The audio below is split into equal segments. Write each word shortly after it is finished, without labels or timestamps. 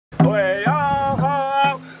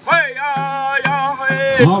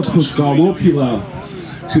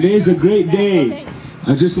Today is a great day.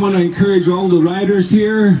 I just want to encourage all the riders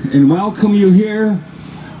here and welcome you here.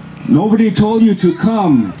 Nobody told you to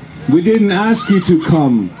come. We didn't ask you to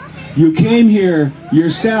come. You came here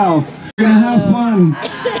yourself. You're gonna have fun.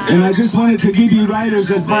 And I just wanted to give you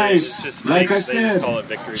riders advice. Like I said,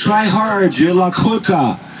 try hard, you're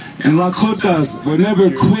Lakota. And Lakotas were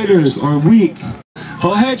never quitters or weak.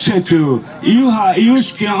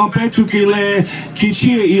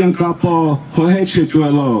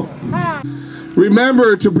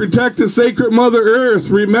 Remember to protect the sacred Mother Earth.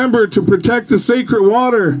 Remember to protect the sacred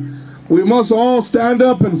water. We must all stand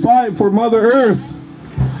up and fight for Mother Earth.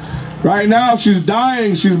 Right now she's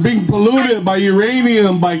dying. She's being polluted by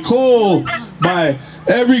uranium, by coal, by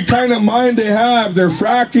every kind of mine they have. They're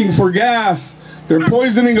fracking for gas. They're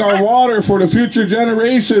poisoning our water for the future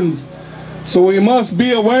generations. So we must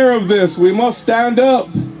be aware of this. We must stand up.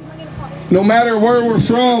 No matter where we're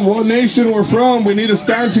from, what nation we're from, we need to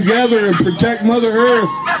stand together and protect Mother Earth.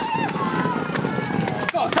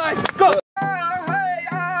 Go, guys, go!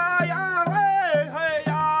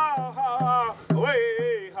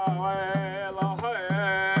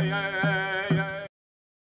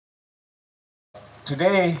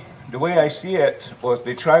 Today, the way I see it was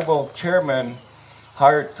the tribal chairman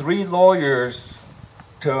hired 3 lawyers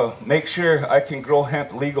to make sure I can grow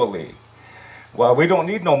hemp legally. Well, we don't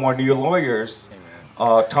need no more new lawyers.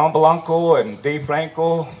 Tom Blanco and Dave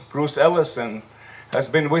Franco, Bruce Ellison has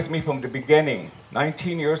been with me from the beginning,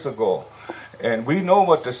 19 years ago. And we know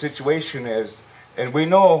what the situation is, and we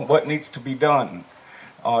know what needs to be done.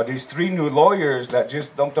 These 3 new lawyers that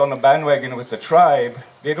just dumped on the bandwagon with the tribe,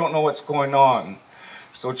 they don't know what's going on.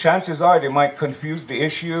 So chances are they might confuse the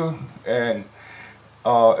issue, and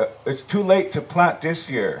it's too late to plant this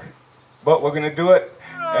year. But we're going to do it.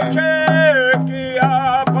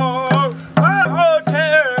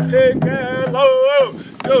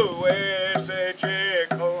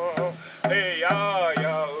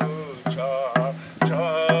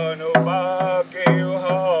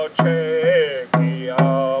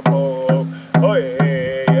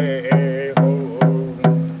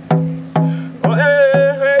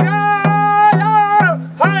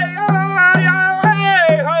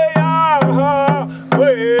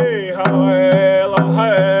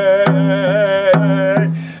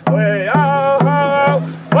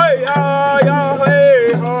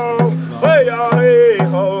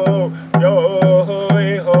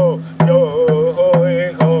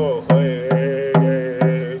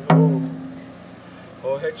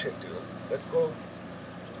 Let's go.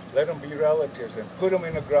 Let them be relatives and put them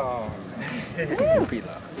in the ground.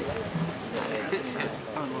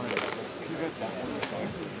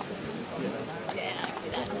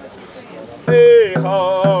 Hey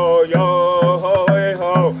ho, yo ho, hey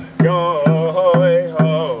ho, yo ho, hey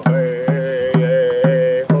ho,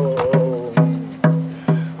 hey ho.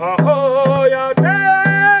 Oh, ya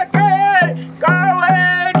take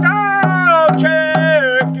going down,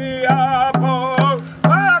 check it up.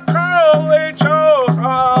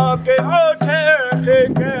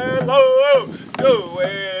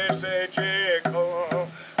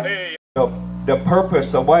 The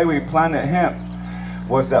purpose of why we planted hemp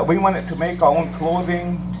was that we wanted to make our own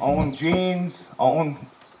clothing, our own jeans, our own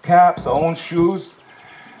caps, our own shoes,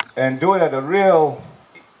 and do it at a real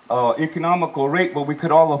economical rate where we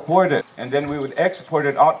could all afford it. And then we would export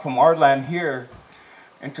it out from our land here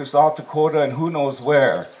into South Dakota and who knows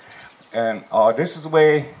where. And this is the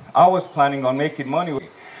way I was planning on making money.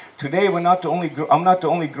 Today, I'm not the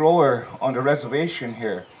only grower on the reservation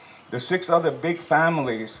here. There's 6 other big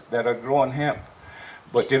families that are growing hemp,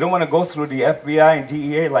 but they don't want to go through the FBI and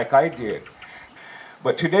DEA like I did.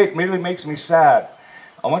 But today, it really makes me sad.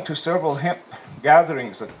 I went to several hemp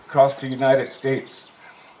gatherings across the United States,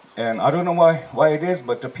 and I don't know why it is,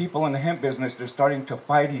 but the people in the hemp business, they're starting to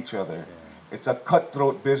fight each other. It's a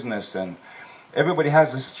cutthroat business, and everybody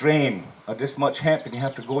has a strain of this much hemp, and you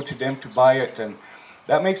have to go to them to buy it, and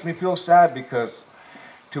that makes me feel sad because,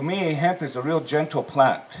 to me, hemp is a real gentle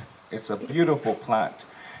plant. It's a beautiful plant,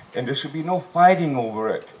 and there should be no fighting over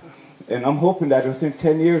it. And I'm hoping that within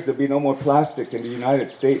 10 years there'll be no more plastic in the United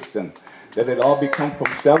States, and that it all become from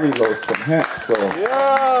cellulose, from hemp. So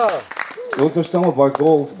yeah, those are some of our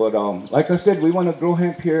goals. But like I said, we want to grow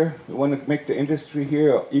hemp here. We want to make the industry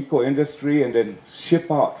here an eco industry, and then ship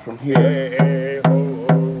out from here.